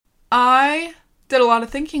I did a lot of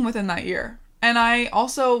thinking within that year. And I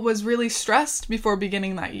also was really stressed before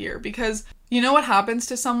beginning that year because you know what happens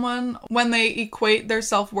to someone when they equate their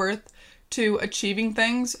self-worth to achieving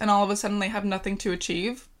things and all of a sudden they have nothing to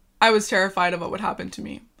achieve? I was terrified of what would happen to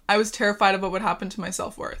me. I was terrified of what would happen to my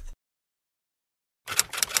self-worth.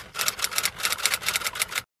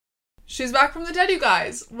 She's back from the dead, you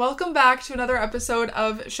guys. Welcome back to another episode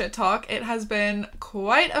of Shit Talk. It has been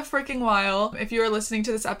quite a freaking while. If you are listening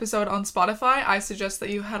to this episode on Spotify, I suggest that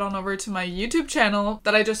you head on over to my YouTube channel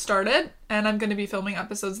that I just started, and I'm going to be filming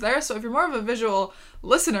episodes there. So if you're more of a visual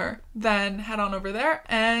listener, then head on over there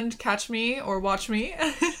and catch me or watch me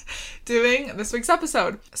doing this week's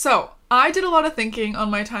episode. So I did a lot of thinking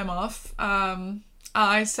on my time off.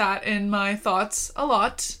 I sat in my thoughts a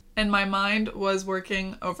lot. And my mind was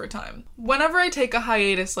working overtime. Whenever I take a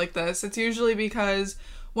hiatus like this, it's usually because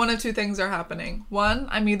one of two things are happening. One,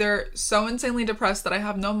 I'm either so insanely depressed that I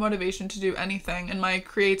have no motivation to do anything and my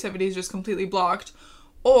creativity is just completely blocked,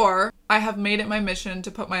 or I have made it my mission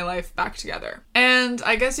to put my life back together. And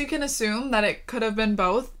I guess you can assume that it could have been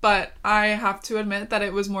both, but I have to admit that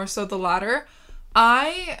it was more so the latter.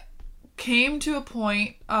 I came to a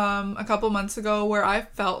point a couple months ago where I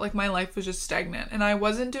felt like my life was just stagnant and I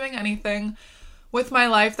wasn't doing anything with my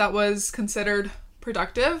life that was considered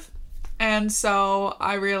productive. And so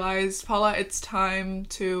I realized, Paula, it's time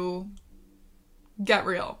to get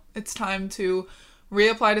real. It's time to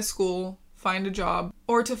reapply to school, find a job,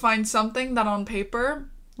 or to find something that on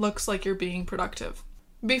paper looks like you're being productive.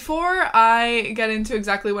 Before I get into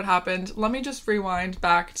exactly what happened, let me just rewind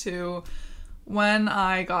back to when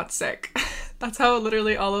I got sick. That's how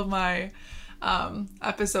literally all of my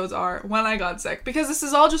episodes are, when I got sick. Because this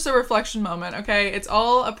is all just a reflection moment, okay? It's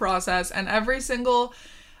all a process, and every single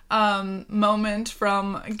moment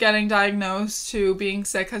from getting diagnosed to being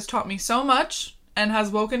sick has taught me so much and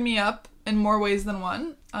has woken me up in more ways than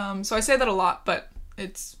one. So I say that a lot, but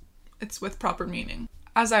it's with proper meaning.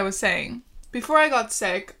 As I was saying, before I got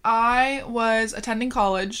sick, I was attending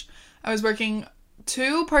college. I was working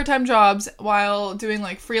 2 part-time jobs while doing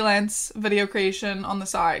like freelance video creation on the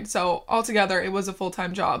side. So altogether it was a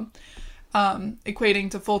full-time job,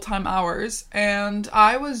 equating to full-time hours. And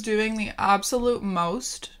I was doing the absolute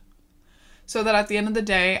most so that at the end of the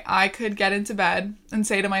day, I could get into bed and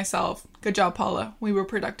say to myself, good job, Paula, we were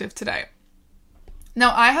productive today.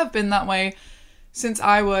 Now I have been that way since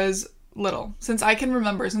I was little, since I can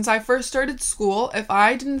remember, since I first started school. If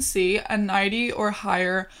I didn't see a 90 or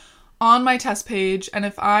higher on my test page, and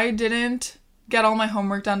if I didn't get all my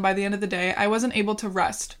homework done by the end of the day, I wasn't able to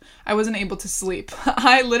rest. I wasn't able to sleep.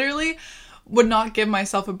 I literally would not give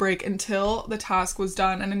myself a break until the task was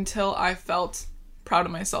done and until I felt proud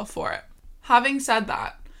of myself for it. Having said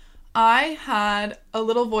that, I had a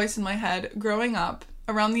little voice in my head growing up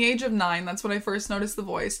around the age of 9, that's when I first noticed the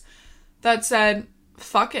voice, that said,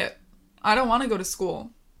 fuck it. I don't want to go to school.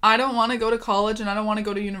 I don't want to go to college and I don't want to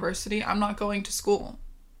go to university. I'm not going to school.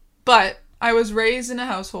 But I was raised in a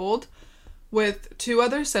household with 2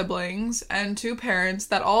 other siblings and 2 parents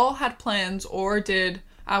that all had plans or did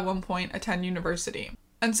at one point attend university.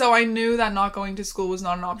 And so I knew that not going to school was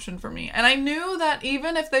not an option for me. And I knew that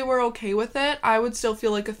even if they were okay with it, I would still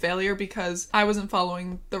feel like a failure because I wasn't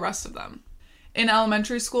following the rest of them. In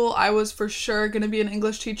elementary school, I was for sure going to be an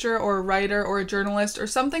English teacher or a writer or a journalist or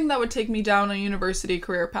something that would take me down a university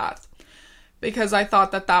career path because I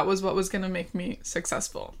thought that that was what was going to make me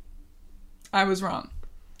successful. I was wrong.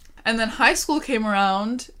 And then high school came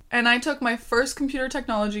around and I took my first computer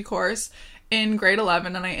technology course in grade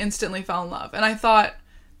 11 and I instantly fell in love. And I thought,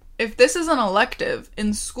 if this is an elective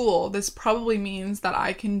in school, this probably means that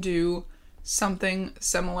I can do something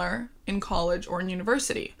similar in college or in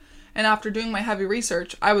university. And after doing my heavy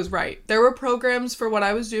research, I was right. There were programs for what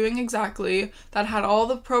I was doing exactly that had all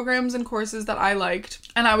the programs and courses that I liked.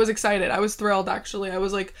 And I was excited. I was thrilled, actually. I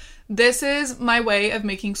was like, this is my way of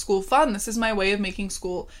making school fun. This is my way of making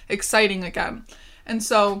school exciting again. And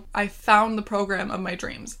so I found the program of my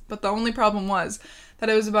dreams. But the only problem was that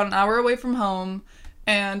it was about an hour away from home.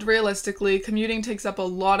 And realistically, commuting takes up a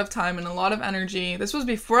lot of time and a lot of energy. This was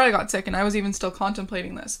before I got sick and I was even still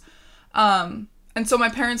contemplating this. And so my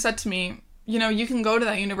parents said to me, you know, you can go to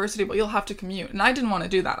that university, but you'll have to commute. And I didn't want to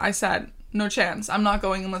do that. I said, no chance. I'm not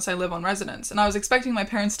going unless I live on residence. And I was expecting my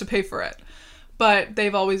parents to pay for it. But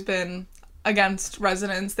they've always been against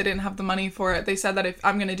residence. They didn't have the money for it. They said that if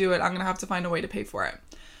I'm going to do it, I'm going to have to find a way to pay for it.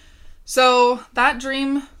 So that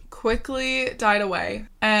dream quickly died away,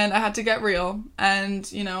 and I had to get real and,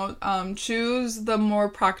 choose the more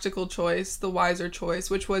practical choice, the wiser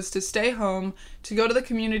choice, which was to stay home, to go to the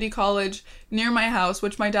community college near my house,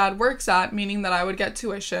 which my dad works at, meaning that I would get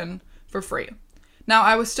tuition for free. Now,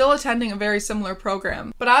 I was still attending a very similar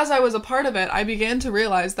program, but as I was a part of it, I began to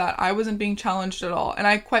realize that I wasn't being challenged at all, and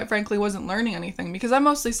I quite frankly wasn't learning anything, because I'm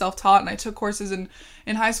mostly self-taught, and I took courses in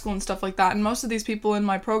high school and stuff like that, and most of these people in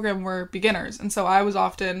my program were beginners, and so I was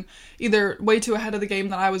often either way too ahead of the game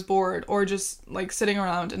that I was bored, or just sitting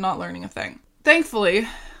around and not learning a thing. Thankfully,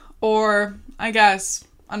 or I guess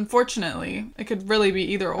unfortunately, it could really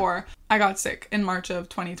be either or, I got sick in March of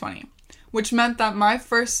 2020. Which meant that my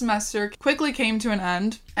first semester quickly came to an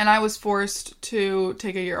end, and I was forced to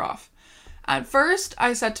take a year off. At first,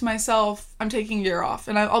 I said to myself, I'm taking a year off,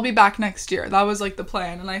 and I'll be back next year. That was the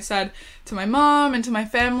plan. And I said to my mom and to my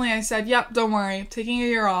family, I said, yep, don't worry, taking a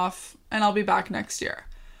year off, and I'll be back next year.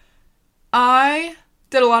 I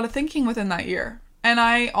did a lot of thinking within that year, and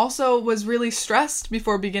I also was really stressed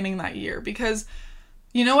before beginning that year, because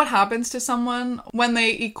you know what happens to someone when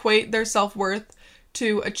they equate their self-worth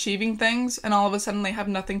to achieving things and all of a sudden they have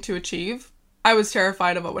nothing to achieve? I was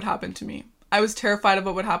terrified of what would happen to me. I was terrified of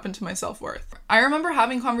what would happen to my self-worth. I remember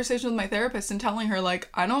having conversations with my therapist and telling her,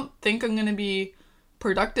 I don't think I'm going to be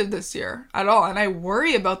productive this year at all. And I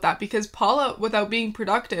worry about that because Paula, without being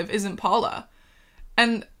productive, isn't Paula.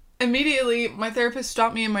 And immediately my therapist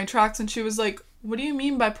stopped me in my tracks and she was like, what do you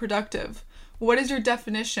mean by productive? What is your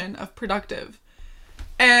definition of productive?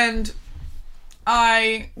 And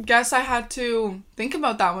I guess I had to think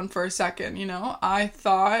about that one for a second, I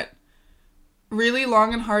thought really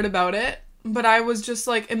long and hard about it, but I was just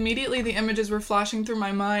immediately the images were flashing through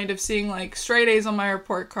my mind of seeing straight A's on my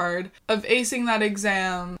report card, of acing that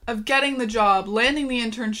exam, of getting the job, landing the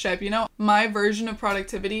internship, my version of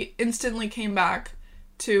productivity instantly came back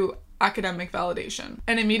to academic validation.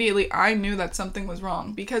 And immediately I knew that something was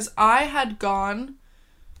wrong, because I had gone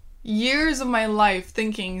years of my life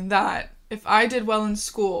thinking that if I did well in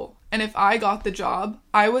school and if I got the job,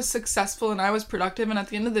 I was successful and I was productive, and at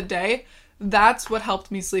the end of the day, that's what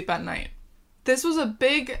helped me sleep at night. This was a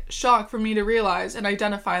big shock for me to realize and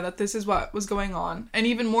identify that this is what was going on, and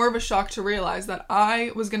even more of a shock to realize that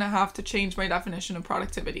I was going to have to change my definition of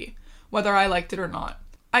productivity, whether I liked it or not.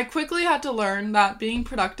 I quickly had to learn that being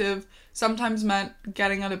productive sometimes meant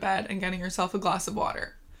getting out of bed and getting yourself a glass of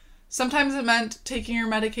water. Sometimes it meant taking your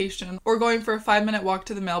medication or going for a 5-minute walk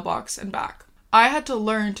to the mailbox and back. I had to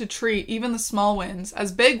learn to treat even the small wins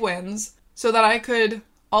as big wins so that I could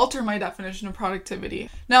alter my definition of productivity.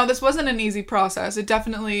 Now, this wasn't an easy process. It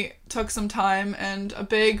definitely took some time and a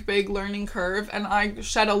big, big learning curve, and I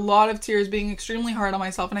shed a lot of tears being extremely hard on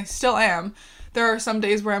myself, and I still am. There are some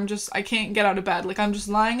days where I can't get out of bed. I'm just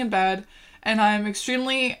lying in bed and I'm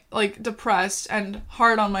extremely depressed and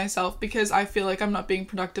hard on myself because I feel like I'm not being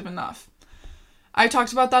productive enough. I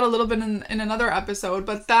talked about that a little bit in another episode,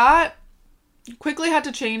 but that quickly had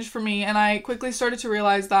to change for me, and I quickly started to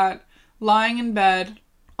realize that lying in bed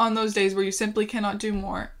on those days where you simply cannot do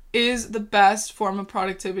more is the best form of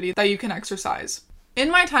productivity that you can exercise. In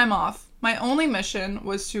my time off, my only mission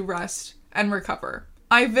was to rest and recover.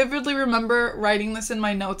 I vividly remember writing this in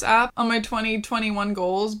my notes app on my 2021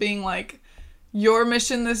 goals, being your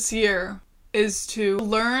mission this year is to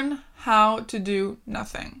learn how to do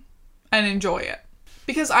nothing and enjoy it.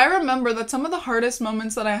 Because I remember that some of the hardest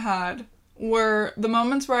moments that I had were the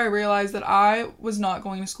moments where I realized that I was not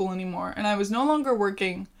going to school anymore and I was no longer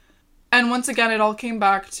working. And once again, it all came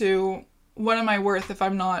back to, what am I worth if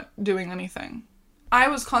I'm not doing anything? I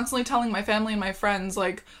was constantly telling my family and my friends,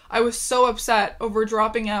 I was so upset over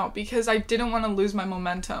dropping out because I didn't want to lose my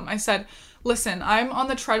momentum. I said, listen, I'm on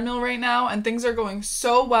the treadmill right now and things are going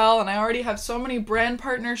so well and I already have so many brand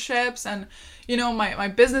partnerships and, my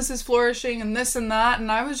business is flourishing and this and that. And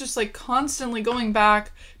I was just constantly going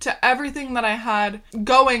back to everything that I had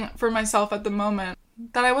going for myself at the moment,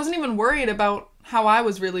 that I wasn't even worried about how I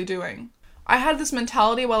was really doing. I had this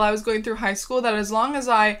mentality while I was going through high school that as long as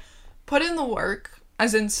I put in the work,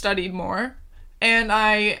 as in studied more, and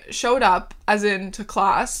I showed up, as in to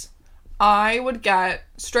class, I would get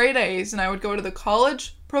straight A's and I would go to the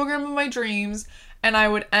college program of my dreams and I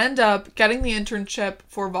would end up getting the internship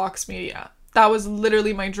for Vox Media. That was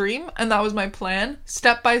literally my dream and that was my plan.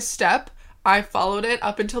 Step by step, I followed it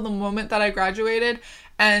up until the moment that I graduated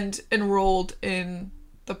and enrolled in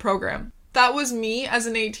the program. That was me as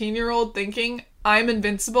an 18-year-old thinking, I'm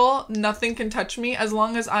invincible, nothing can touch me, as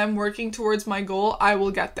long as I'm working towards my goal, I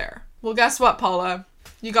will get there. Well, guess what, Paula?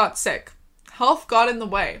 You got sick. Health got in the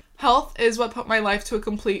way. Health is what put my life to a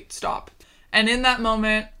complete stop. And in that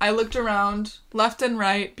moment, I looked around, left and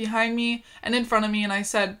right, behind me and in front of me, and I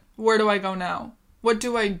said, where do I go now? What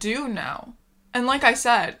do I do now? And like I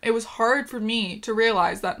said, it was hard for me to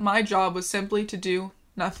realize that my job was simply to do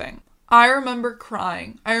nothing. I remember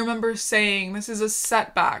crying. I remember saying, this is a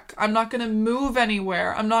setback. I'm not going to move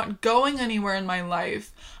anywhere. I'm not going anywhere in my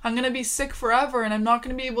life. I'm going to be sick forever, and I'm not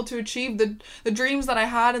going to be able to achieve the dreams that I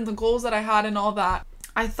had and the goals that I had and all that.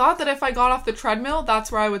 I thought that if I got off the treadmill,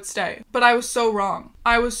 that's where I would stay. But I was so wrong.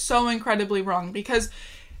 I was so incredibly wrong, because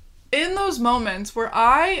in those moments where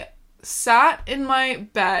I sat in my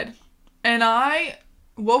bed and I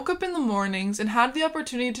woke up in the mornings and had the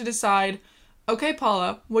opportunity to decide, okay,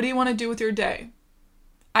 Paula, what do you want to do with your day?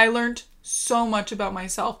 I learned so much about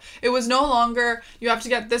myself. It was no longer, you have to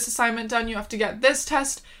get this assignment done, you have to get this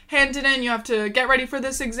test handed in, you have to get ready for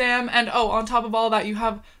this exam, and on top of all that, you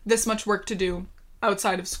have this much work to do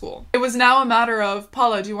outside of school. It was now a matter of,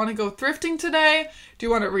 Paula, do you want to go thrifting today? Do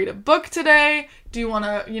you want to read a book today? Do you want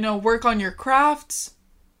to, work on your crafts?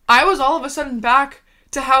 I was all of a sudden back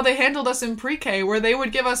to how they handled us in pre-K, where they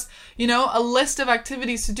would give us, a list of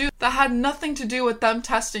activities to do that had nothing to do with them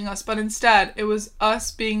testing us, but instead it was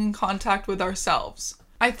us being in contact with ourselves.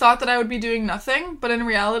 I thought that I would be doing nothing, but in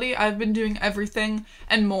reality, I've been doing everything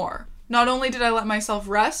and more. Not only did I let myself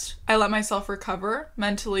rest, I let myself recover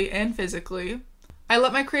mentally and physically. I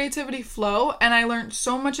let my creativity flow, and I learned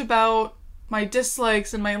so much about my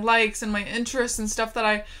dislikes and my likes and my interests and stuff that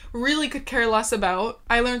I really could care less about.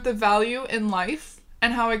 I learned the value in life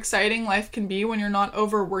and how exciting life can be when you're not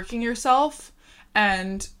overworking yourself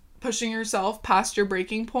and pushing yourself past your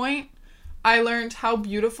breaking point. I learned how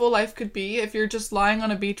beautiful life could be if you're just lying on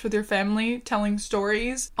a beach with your family, telling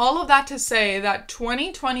stories. All of that to say that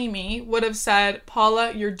 2020 me would have said,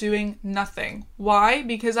 Paula, you're doing nothing. Why?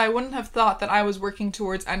 Because I wouldn't have thought that I was working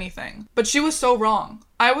towards anything. But she was so wrong.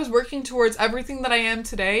 I was working towards everything that I am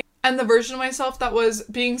today, and the version of myself that was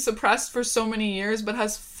being suppressed for so many years but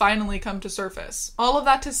has finally come to surface. All of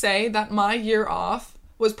that to say that my year off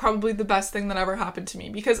was probably the best thing that ever happened to me,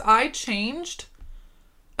 because I changed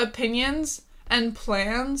opinions and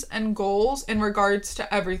plans and goals in regards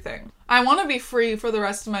to everything. I want to be free for the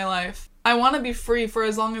rest of my life. I want to be free for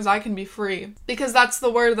as long as I can be free, because that's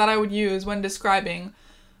the word that I would use when describing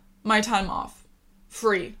my time off.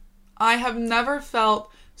 Free. I have never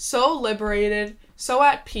felt so liberated, so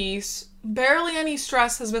at peace. Barely any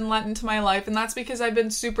stress has been let into my life, and that's because I've been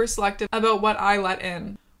super selective about what I let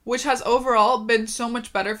in, which has overall been so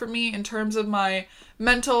much better for me in terms of my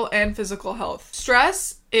mental and physical health.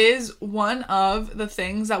 Stress is one of the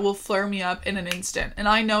things that will flare me up in an instant, and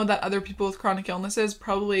I know that other people with chronic illnesses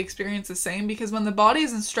probably experience the same, because when the body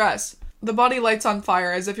is in stress, the body lights on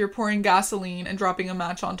fire as if you're pouring gasoline and dropping a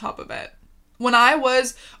match on top of it. When I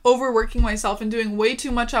was overworking myself and doing way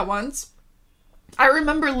too much at once, I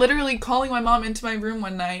remember literally calling my mom into my room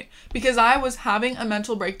one night because I was having a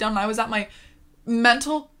mental breakdown. I was at my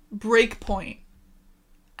mental break point.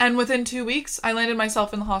 And within 2 weeks, I landed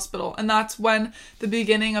myself in the hospital. And that's when the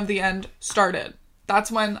beginning of the end started.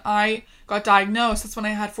 That's when I got diagnosed. That's when I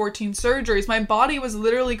had 14 surgeries. My body was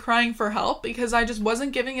literally crying for help because I just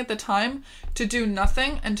wasn't giving it the time to do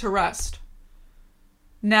nothing and to rest.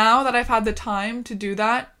 Now that I've had the time to do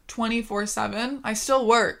that 24/7, I still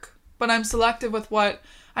work, but I'm selective with what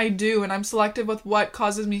I do, and I'm selective with what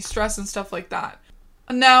causes me stress and stuff like that.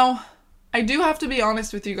 Now, I do have to be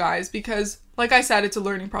honest with you guys, because like I said, it's a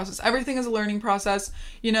learning process. Everything is a learning process.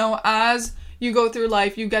 As you go through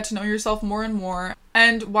life, you get to know yourself more and more.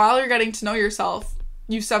 And while you're getting to know yourself,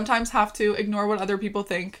 you sometimes have to ignore what other people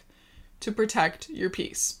think to protect your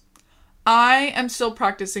peace. I am still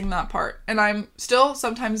practicing that part, and I'm still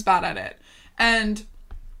sometimes bad at it. And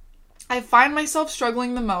I find myself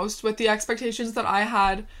struggling the most with the expectations that I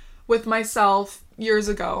had with myself years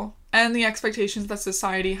ago, and the expectations that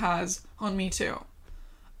society has on me too.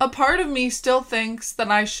 A part of me still thinks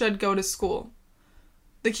that I should go to school.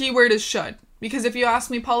 The key word is should. Because if you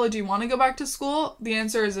ask me, Paula, do you want to go back to school? The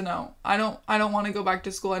answer is a no. I don't want to go back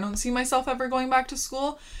to school. I don't see myself ever going back to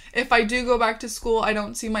school. If I do go back to school, I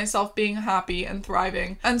don't see myself being happy and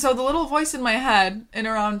thriving. And so the little voice in my head in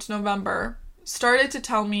around November started to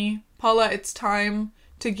tell me, Paula, it's time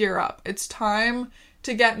to gear up. It's time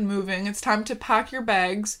to get moving. It's time to pack your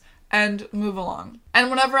bags and move along.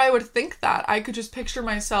 And whenever I would think that, I could just picture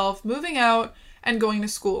myself moving out and going to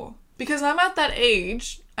school. Because I'm at that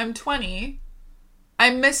age, I'm 20, I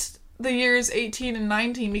missed the years 18 and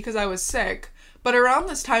 19 because I was sick, but around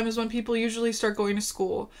this time is when people usually start going to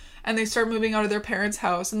school, and they start moving out of their parents'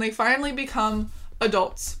 house, and they finally become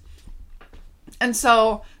adults. And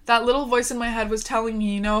so that little voice in my head was telling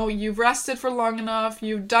me, you've rested for long enough,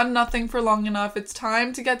 you've done nothing for long enough, it's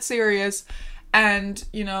time to get serious and,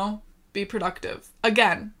 be productive.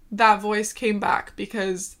 Again, that voice came back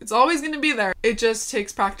because it's always going to be there. It just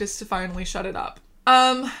takes practice to finally shut it up.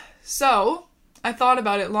 So I thought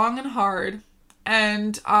about it long and hard,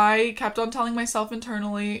 and I kept on telling myself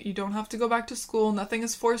internally, you don't have to go back to school. Nothing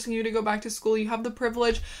is forcing you to go back to school. You have the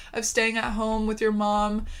privilege of staying at home with your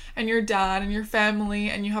mom and your dad and your family,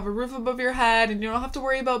 and you have a roof above your head, and you don't have to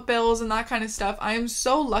worry about bills and that kind of stuff. I am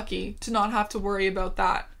so lucky to not have to worry about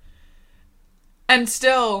that. And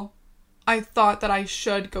still, I thought that I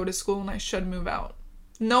should go to school and I should move out.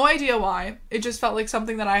 No idea why. It just felt like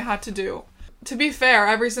something that I had to do. To be fair,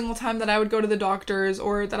 every single time that I would go to the doctors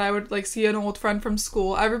or that I would see an old friend from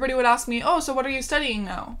school, everybody would ask me, oh, so what are you studying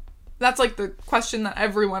now? That's the question that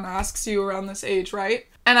everyone asks you around this age, right?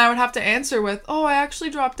 And I would have to answer with, oh, I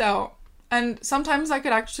actually dropped out. And sometimes I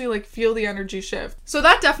could actually feel the energy shift. So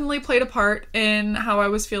that definitely played a part in how I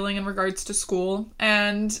was feeling in regards to school.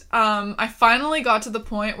 And I finally got to the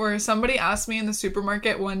point where somebody asked me in the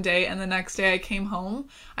supermarket one day, and the next day I came home,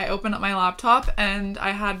 I opened up my laptop and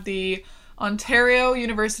I had the Ontario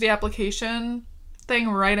University application thing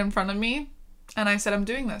right in front of me. And I said, I'm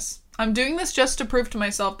doing this. I'm doing this just to prove to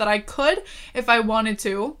myself that I could if I wanted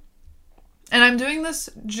to. And I'm doing this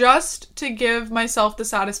just to give myself the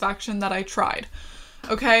satisfaction that I tried.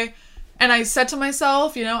 Okay? And I said to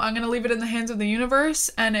myself, I'm going to leave it in the hands of the universe.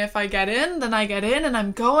 And if I get in, then I get in and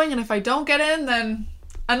I'm going. And if I don't get in, then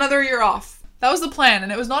another year off. That was the plan.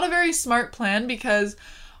 And it was not a very smart plan because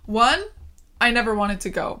 1, I never wanted to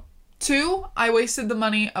go. 2, I wasted the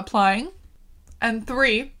money applying. And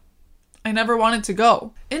 3, I never wanted to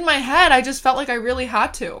go. In my head, I just felt like I really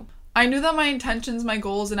had to. I knew that my intentions, my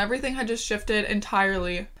goals, and everything had just shifted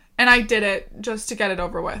entirely. And I did it just to get it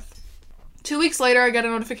over with. 2 weeks later, I get a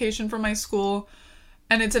notification from my school,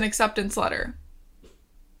 and it's an acceptance letter.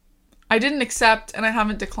 I didn't accept, and I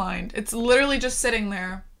haven't declined. It's literally just sitting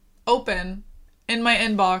there, open, in my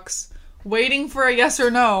inbox, waiting for a yes or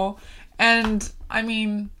no. And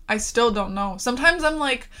I still don't know. Sometimes I'm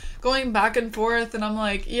going back and forth and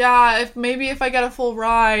I'm yeah, if I get a full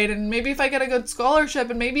ride and maybe if I get a good scholarship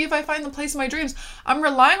and maybe if I find the place of my dreams. I'm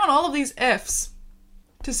relying on all of these ifs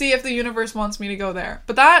to see if the universe wants me to go there.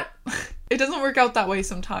 But it doesn't work out that way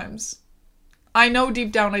sometimes. I know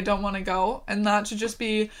deep down I don't want to go, and that should just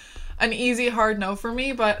be an easy, hard no for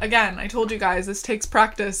me. But again, I told you guys, this takes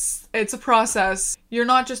practice. It's a process. You're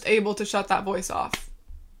not just able to shut that voice off.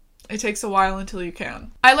 It takes a while until you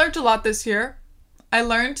can. I learned a lot this year. I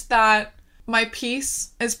learned that my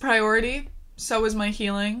peace is priority. So is my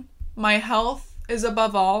healing. My health is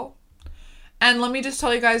above all. And let me just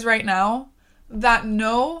tell you guys right now that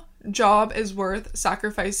no job is worth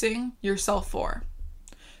sacrificing yourself for.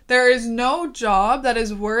 There is no job that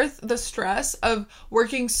is worth the stress of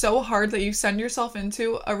working so hard that you send yourself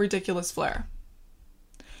into a ridiculous flare.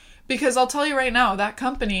 Because I'll tell you right now, that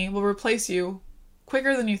company will replace you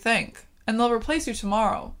quicker than you think. And they'll replace you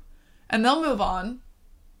tomorrow. And they'll move on.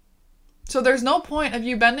 So there's no point of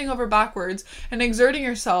you bending over backwards and exerting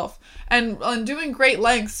yourself and doing great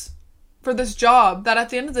lengths for this job that at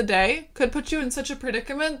the end of the day could put you in such a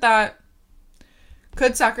predicament that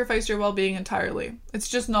could sacrifice your well-being entirely. It's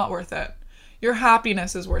just not worth it. Your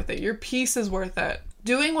happiness is worth it. Your peace is worth it.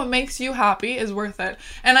 Doing what makes you happy is worth it.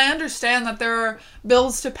 And I understand that there are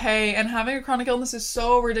bills to pay and having a chronic illness is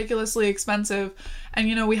so ridiculously expensive.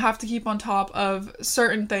 And, we have to keep on top of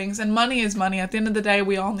certain things. And money is money. At the end of the day,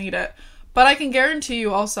 we all need it. But I can guarantee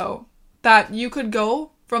you also that you could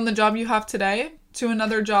go from the job you have today to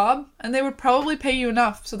another job and they would probably pay you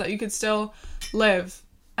enough so that you could still live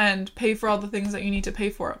and pay for all the things that you need to pay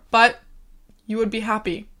for. But you would be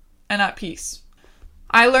happy and at peace.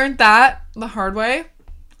 I learned that the hard way.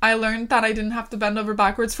 I learned that I didn't have to bend over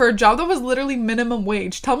backwards for a job that was literally minimum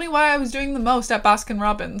wage. Tell me why I was doing the most at Baskin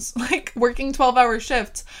Robbins. Working 12-hour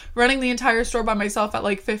shifts, running the entire store by myself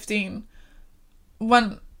at 15.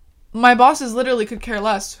 When my bosses literally could care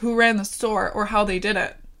less who ran the store or how they did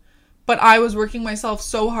it. But I was working myself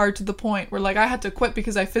so hard to the point where I had to quit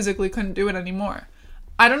because I physically couldn't do it anymore.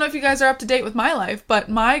 I don't know if you guys are up to date with my life, but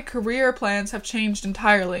my career plans have changed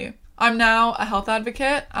entirely. I'm now a health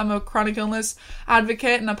advocate, I'm a chronic illness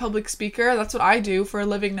advocate, and a public speaker. That's what I do for a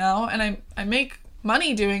living now, and I make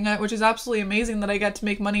money doing it, which is absolutely amazing that I get to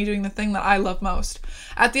make money doing the thing that I love most.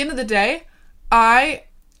 At the end of the day, I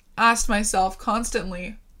asked myself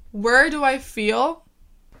constantly, where do I feel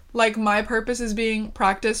like my purpose is being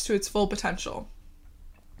practiced to its full potential?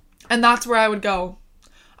 And that's where I would go.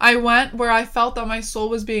 I went where I felt that my soul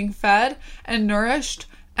was being fed and nourished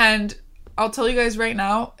and I'll tell you guys right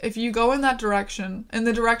now, if you go in that direction, in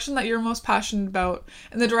the direction that you're most passionate about,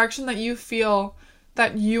 in the direction that you feel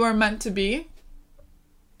that you are meant to be,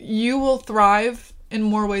 you will thrive in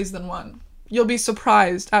more ways than one. You'll be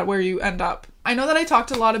surprised at where you end up. I know that I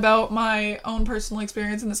talked a lot about my own personal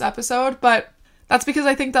experience in this episode, but that's because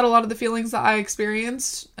I think that a lot of the feelings that I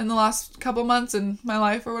experienced in the last couple months in my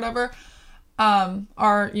life or whatever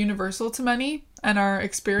are universal to many and are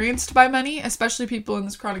experienced by many, especially people in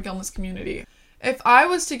this chronic illness community. If I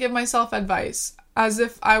was to give myself advice as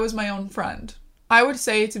if I was my own friend, I would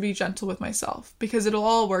say to be gentle with myself because it'll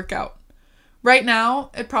all work out. Right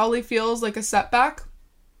now, it probably feels like a setback.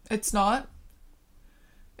 It's not.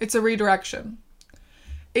 It's a redirection.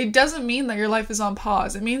 It doesn't mean that your life is on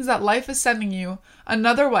pause. It means that life is sending you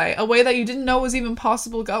another way, a way that you didn't know was even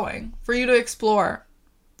possible going, for you to explore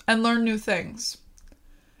and learn new things.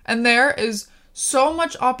 And there is so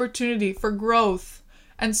much opportunity for growth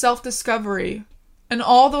and self-discovery and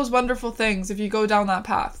all those wonderful things if you go down that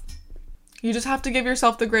path. You just have to give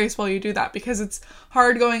yourself the grace while you do that because it's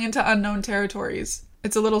hard going into unknown territories.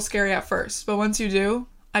 It's a little scary at first, but once you do,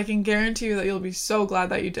 I can guarantee you that you'll be so glad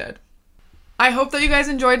that you did. I hope that you guys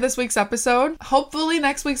enjoyed this week's episode. Hopefully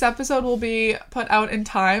next week's episode will be put out in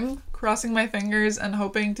time, crossing my fingers and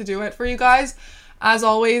hoping to do it for you guys. As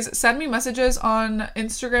always, send me messages on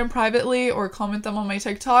Instagram privately or comment them on my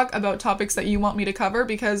TikTok about topics that you want me to cover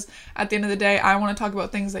because at the end of the day, I want to talk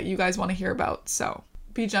about things that you guys want to hear about. So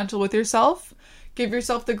be gentle with yourself. Give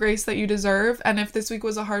yourself the grace that you deserve. And if this week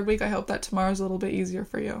was a hard week, I hope that tomorrow's a little bit easier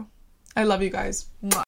for you. I love you guys. Mwah.